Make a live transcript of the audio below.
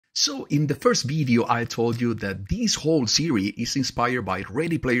So in the first video, I told you that this whole series is inspired by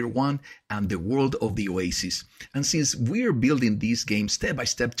Ready Player One and the world of the Oasis. And since we're building this game step by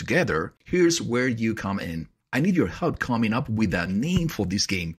step together, here's where you come in. I need your help coming up with a name for this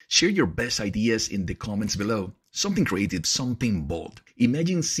game. Share your best ideas in the comments below. Something creative, something bold.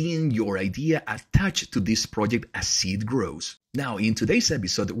 Imagine seeing your idea attached to this project as it grows. Now, in today's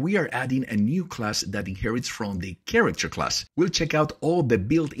episode, we are adding a new class that inherits from the character class. We'll check out all the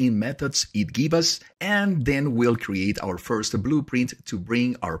built-in methods it gives us, and then we'll create our first blueprint to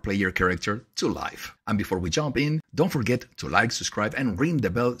bring our player character to life. And before we jump in, don't forget to like, subscribe, and ring the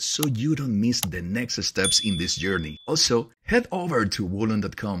bell so you don't miss the next steps in this journey. Also, head over to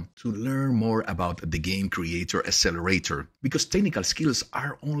woolen.com to learn more about the Game Creator Accelerator, because technical skills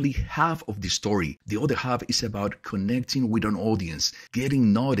are only half of the story. The other half is about connecting with an audience,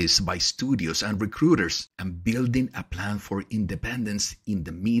 getting noticed by studios and recruiters, and building a plan for independence in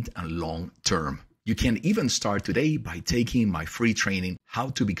the mid and long term. You can even start today by taking my free training, How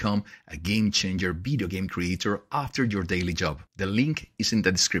to Become a Game Changer Video Game Creator After Your Daily Job. The link is in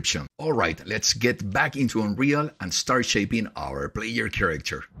the description. Alright, let's get back into Unreal and start shaping our player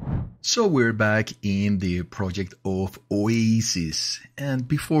character. So we're back in the project of Oasis. And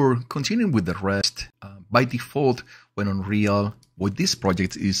before continuing with the rest, by default, when Unreal with this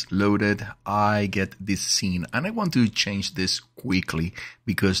project is loaded, I get this scene, and I want to change this quickly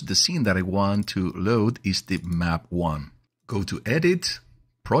because the scene that I want to load is the map 1. Go to Edit,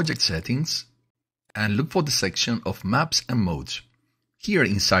 Project Settings, and look for the section of Maps and Modes. Here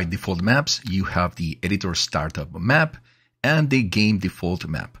inside Default Maps, you have the Editor Startup Map and the Game Default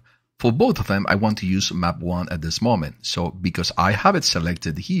Map. For both of them, I want to use map 1 at this moment. So because I have it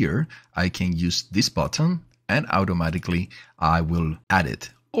selected here, I can use this button and automatically I will add it.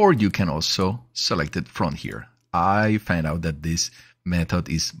 Or you can also select it from here. I find out that this method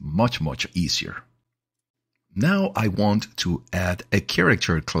is much easier. Now I want to add a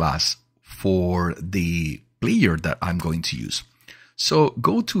character class for the player that I'm going to use. So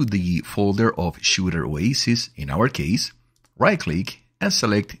go to the folder of Shooter Oasis, in our case, right-click and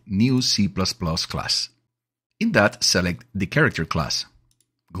select New C++ class. In that, select the character class.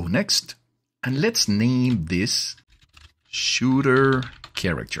 Go next, and let's name this Shooter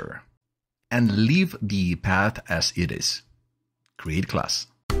Character and leave the path as it is. Create class.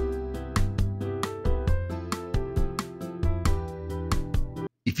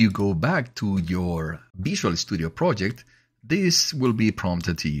 If you go back to your Visual Studio project, this will be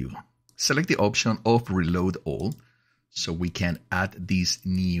prompted to you. Select the option of Reload All so we can add this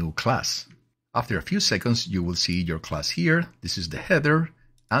new class. After a few seconds, you will see your class here. This is the header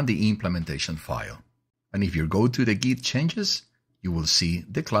and the implementation file. And if you go to the Git changes, you will see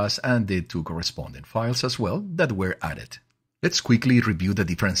the class and the two corresponding files as well that were added. Let's quickly review the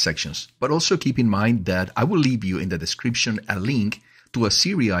different sections, but also keep in mind that I will leave you in the description a link to a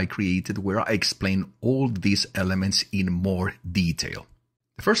series I created where I explain all these elements in more detail.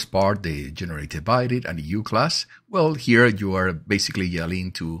 The first part, the generated body and the U class, well, here you are basically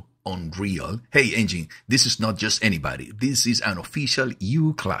yelling to Unreal, hey engine, this is not just anybody, this is an official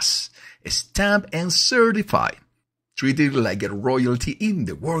U class, stamped and certified, treated like a royalty in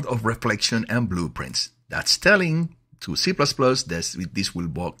the world of reflection and blueprints. That's telling to C++ that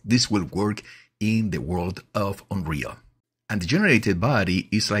this will work in the world of Unreal. And the generated body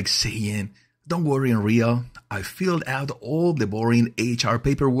is like saying, don't worry Unreal, I filled out all the boring HR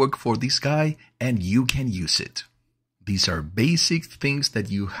paperwork for this guy and you can use it. These are basic things that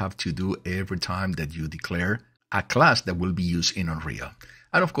you have to do every time that you declare a class that will be used in Unreal.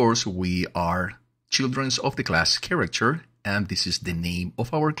 And of course, we are children of the class character, and this is the name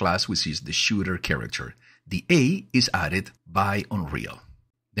of our class, which is the Shooter Character. The A is added by Unreal.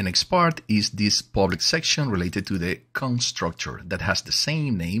 The next part is this public section related to the constructor that has the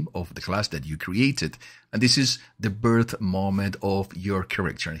same name of the class that you created. And this is the birth moment of your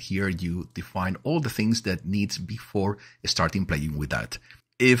character. Here you define all the things that needs before starting playing with that.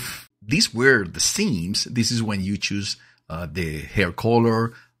 If these were the themes, this is when you choose the hair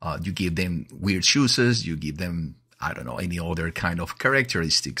color, you give them weird shoes, you give them, I don't know, any other kind of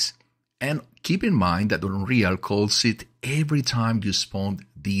characteristics. And keep in mind that Unreal calls it every time you spawn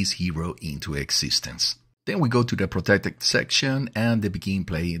this hero into existence. Then we go to the protected section and the begin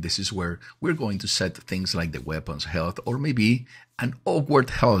play. This is where we're going to set things like the weapon's health or maybe an awkward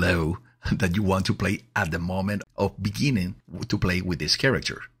hello that you want to play at the moment of beginning to play with this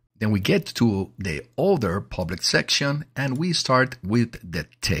character. Then we get to the other public section and we start with the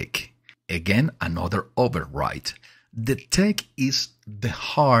tech. Again, another override. The tech is the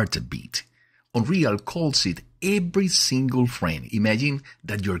heartbeat. Unreal calls it every single frame. Imagine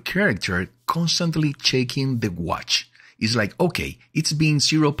that your character constantly checking the watch. It's like, okay, it's been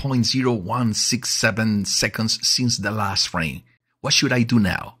 0.0167 seconds since the last frame. What should I do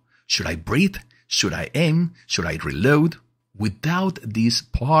now? Should I breathe? Should I aim? Should I reload? Without this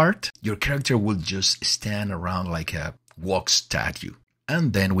part, your character will just stand around like a walk statue.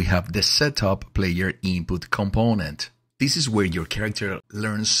 And then we have the setup player input component. This is where your character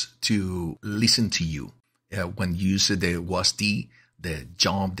learns to listen to you. When you use the WASD, the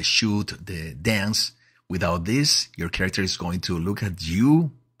jump, the shoot, the dance, without this, your character is going to look at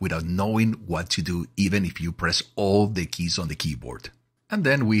you without knowing what to do, even if you press all the keys on the keyboard. And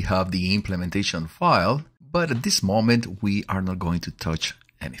then we have the implementation file, but at this moment, we are not going to touch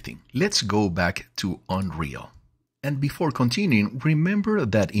anything. Let's go back to Unreal. And before continuing, remember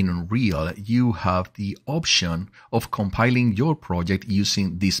that in Unreal, you have the option of compiling your project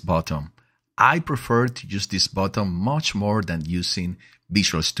using this button. I prefer to use this button much more than using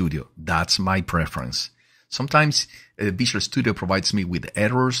Visual Studio. That's my preference. Sometimes Visual Studio provides me with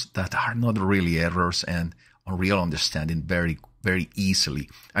errors that are not really errors, and Unreal understands it very easily.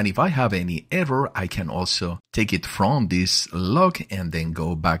 And if I have any error, I can also take it from this log and then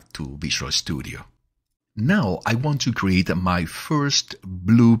go back to Visual Studio. Now I want to create my first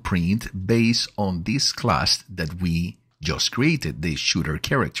blueprint based on this class that we just created, the shooter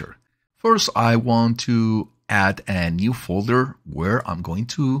character. First, I want to add a new folder where I'm going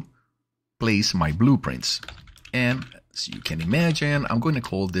to place my blueprints. And as you can imagine, I'm going to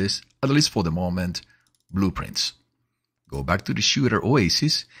call this, at least for the moment, blueprints. Go back to the shooter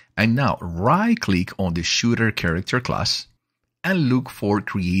Oasis and now right-click on the shooter character class and look for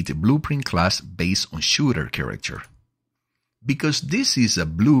create a blueprint class based on shooter character. Because this is a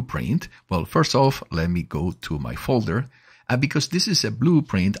blueprint, well, first off, let me go to my folder. And because this is a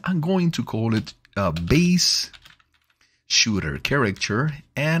blueprint, I'm going to call it base shooter character,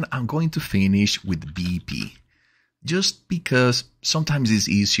 and I'm going to finish with BP. Just because sometimes it's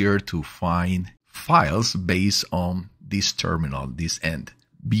easier to find files based on this terminal, this end,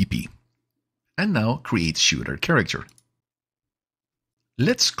 BP. And now create shooter character.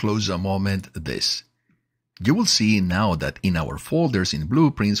 Let's close a moment this. You will see now that in our folders in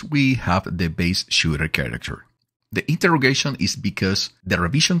blueprints, we have the base shooter character. The interrogation is because the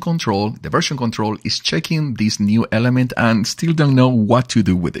revision control, the version control is checking this new element and still don't know what to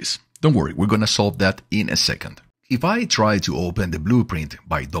do with this. Don't worry, we're going to solve that in a second. If I try to open the blueprint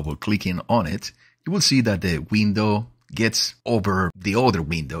by double clicking on it, you will see that the window gets over the other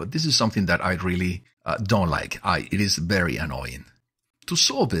window. This is something that I really don't like. It is very annoying. To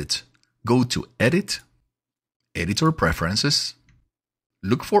solve it, go to Edit, Editor Preferences,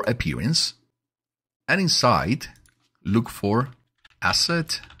 look for Appearance, and inside, look for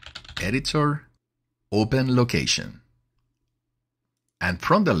Asset, Editor, Open Location. And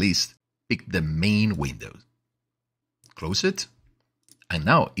from the list, pick the main window. Close it. And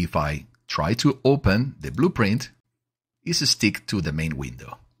now if I try to open the blueprint, it's stick to the main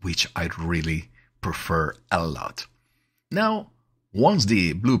window, which I really prefer a lot. Now, once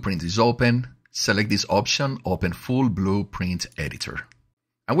the blueprint is open, select this option, Open Full Blueprint Editor.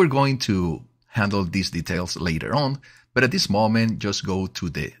 And we're going to handle these details later on, but at this moment, just go to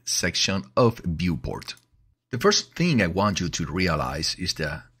the section of Viewport. The first thing I want you to realize is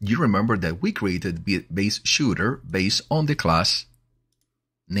that you remember that we created base shooter based on the class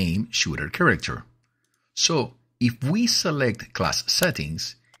name shooter character. So if we select class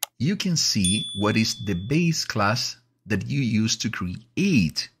settings, you can see what is the base class that you use to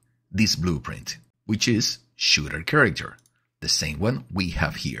create this blueprint, which is shooter character, the same one we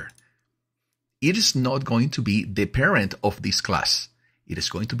have here. It is not going to be the parent of this class. It is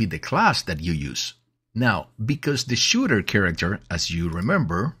going to be the class that you use. Now, because the shooter character, as you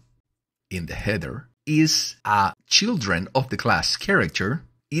remember in the header, is a children of the class character,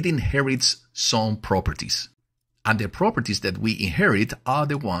 it inherits some properties. And the properties that we inherit are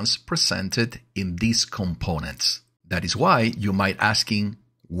the ones presented in these components. That is why you might asking,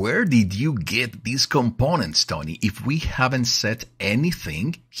 where did you get these components, Tony, if we haven't set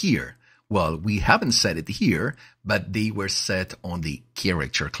anything here? Well, we haven't set it here, but they were set on the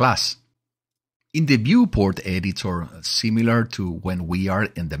character class. In the viewport editor, similar to when we are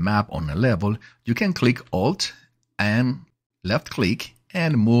in the map on a level, you can click Alt and left click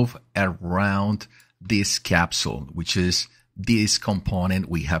and move around this capsule, which is this component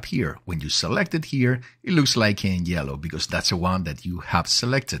we have here. When you select it here, it looks like in yellow because that's the one that you have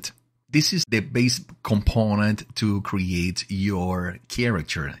selected. This is the base component to create your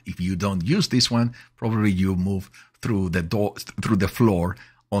character. If you don't use this one, probably you move through the door, through the floor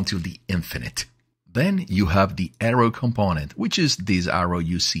until the infinite. Then you have the arrow component, which is this arrow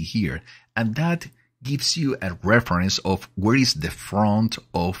you see here, and that gives you a reference of where is the front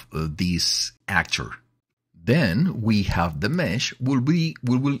of this actor. Then we have the mesh,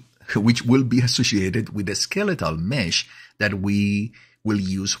 which will be associated with the skeletal mesh that we will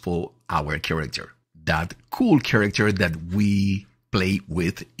use for our character. That cool character that we play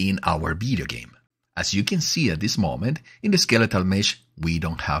with in our video game. As you can see at this moment, in the skeletal mesh, we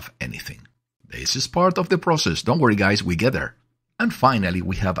don't have anything. This is part of the process. Don't worry guys, we get there. And finally,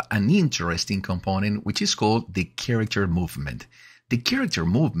 we have an interesting component which is called the character movement. The character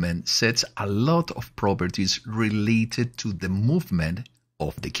movement sets a lot of properties related to the movement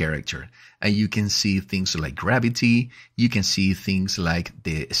of the character. And you can see things like gravity, you can see things like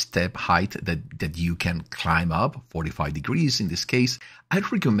the step height that you can climb up, 45 degrees in this case.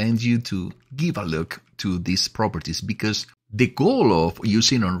 I'd recommend you to give a look to these properties because the goal of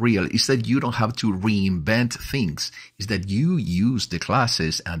using Unreal is that you don't have to reinvent things. Is that you use the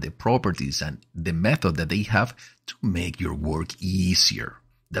classes and the properties and the method that they have to make your work easier.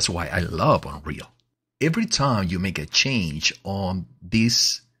 That's why I love Unreal. Every time you make a change on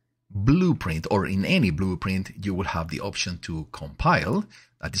this blueprint or in any blueprint, you will have the option to compile.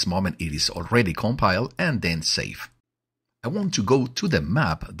 At this moment, it is already compiled and then save. I want to go to the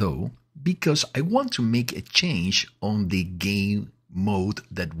map though, because I want to make a change on the game mode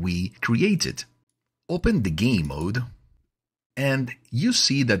that we created. Open the game mode and you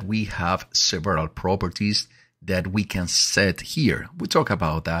see that we have several properties that we can set here. We talked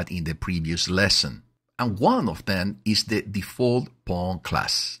about that in the previous lesson. And one of them is the default pawn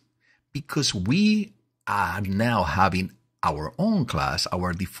class. Because we are now having our own class,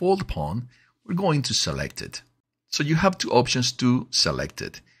 our default pawn, we're going to select it. So you have two options to select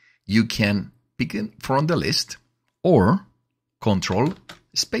it. You can pick it from the list or Control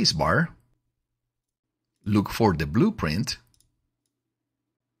spacebar, look for the blueprint,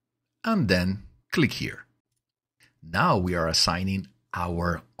 and then click here. Now we are assigning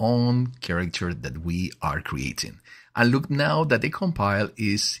our own character that we are creating. And look now that the compile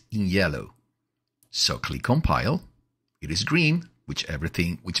is in yellow. So click compile. It is green, which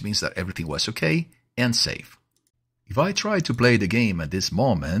means that everything was okay, and save. If I try to play the game at this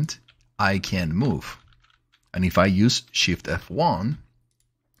moment, I can move. And if I use Shift F1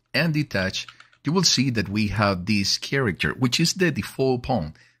 and detach, you will see that we have this character, which is the default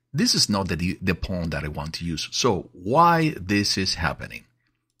pawn. This is not the pawn that I want to use. So why this is happening?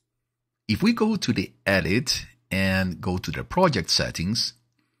 If we go to the edit and go to the project settings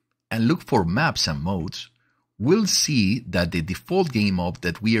and look for maps and modes, we'll see that the default game mode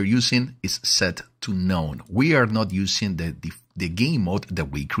that we are using is set to none. We are not using the game mode that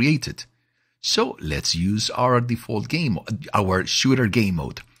we created. So let's use our default game, our shooter game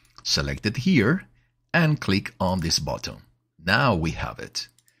mode. Select it here and click on this button. Now we have it.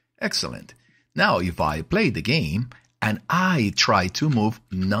 Excellent. Now if I play the game and I try to move,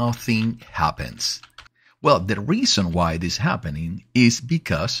 nothing happens. Well, the reason why this is happening is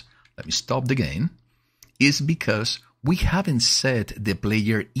because, let me stop the game, is because we haven't set the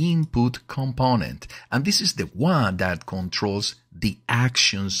player input component. And this is the one that controls the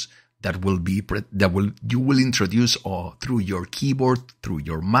actions that you will introduce through your keyboard, through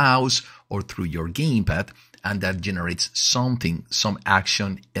your mouse, or through your gamepad, and that generates some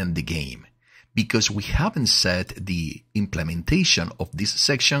action in the game. Because we haven't set the implementation of this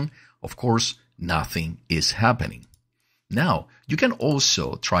section, of course, nothing is happening. Now, you can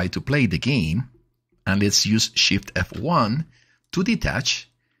also try to play the game, and let's use Shift F1 to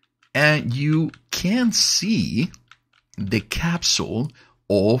detach, and you can see the capsule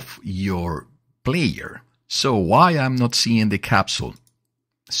of your player. So why I'm not seeing the capsule?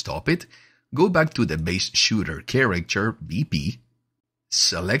 Stop it. Go back to the base shooter character, BP,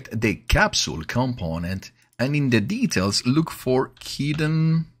 select the capsule component, and in the details, look for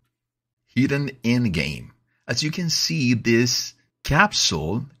hidden in game. As you can see, this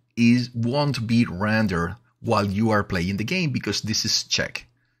capsule won't be rendered while you are playing the game because this is checked.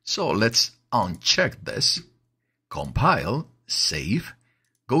 So let's uncheck this, compile, save,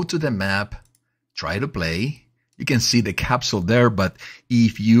 go to the map, try to play. You can see the capsule there, but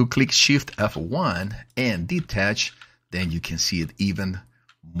if you click Shift F1 and detach, then you can see it even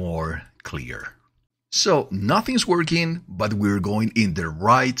more clear. So nothing's working, but we're going in the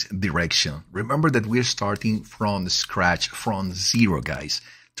right direction. Remember that we're starting from scratch, from zero, guys,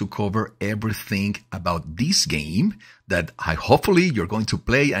 to cover everything about this game that hopefully you're going to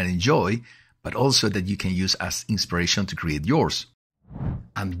play and enjoy, but also that you can use as inspiration to create yours.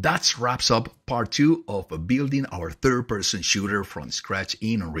 And that wraps up part 2 of building our third-person shooter from scratch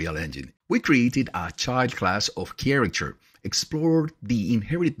in Unreal Engine. We created a child class of character, explored the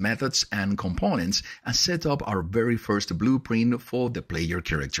inherent methods and components, and set up our very first blueprint for the player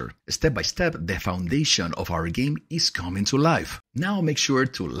character. Step by step, the foundation of our game is coming to life. Now make sure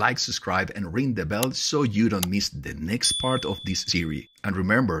to like, subscribe, and ring the bell so you don't miss the next part of this series. And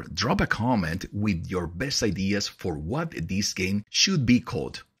remember, drop a comment with your best ideas for what this game should be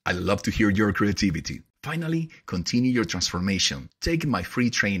called. I love to hear your creativity. Finally, continue your transformation. Take my free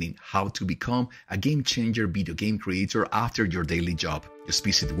training, How to Become a Game Changer Video Game Creator After Your Daily Job. Just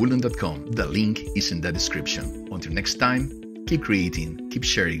visit woolen.com. The link is in the description. Until next time, keep creating, keep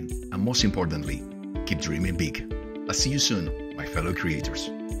sharing, and most importantly, keep dreaming big. I'll see you soon, my fellow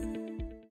creators.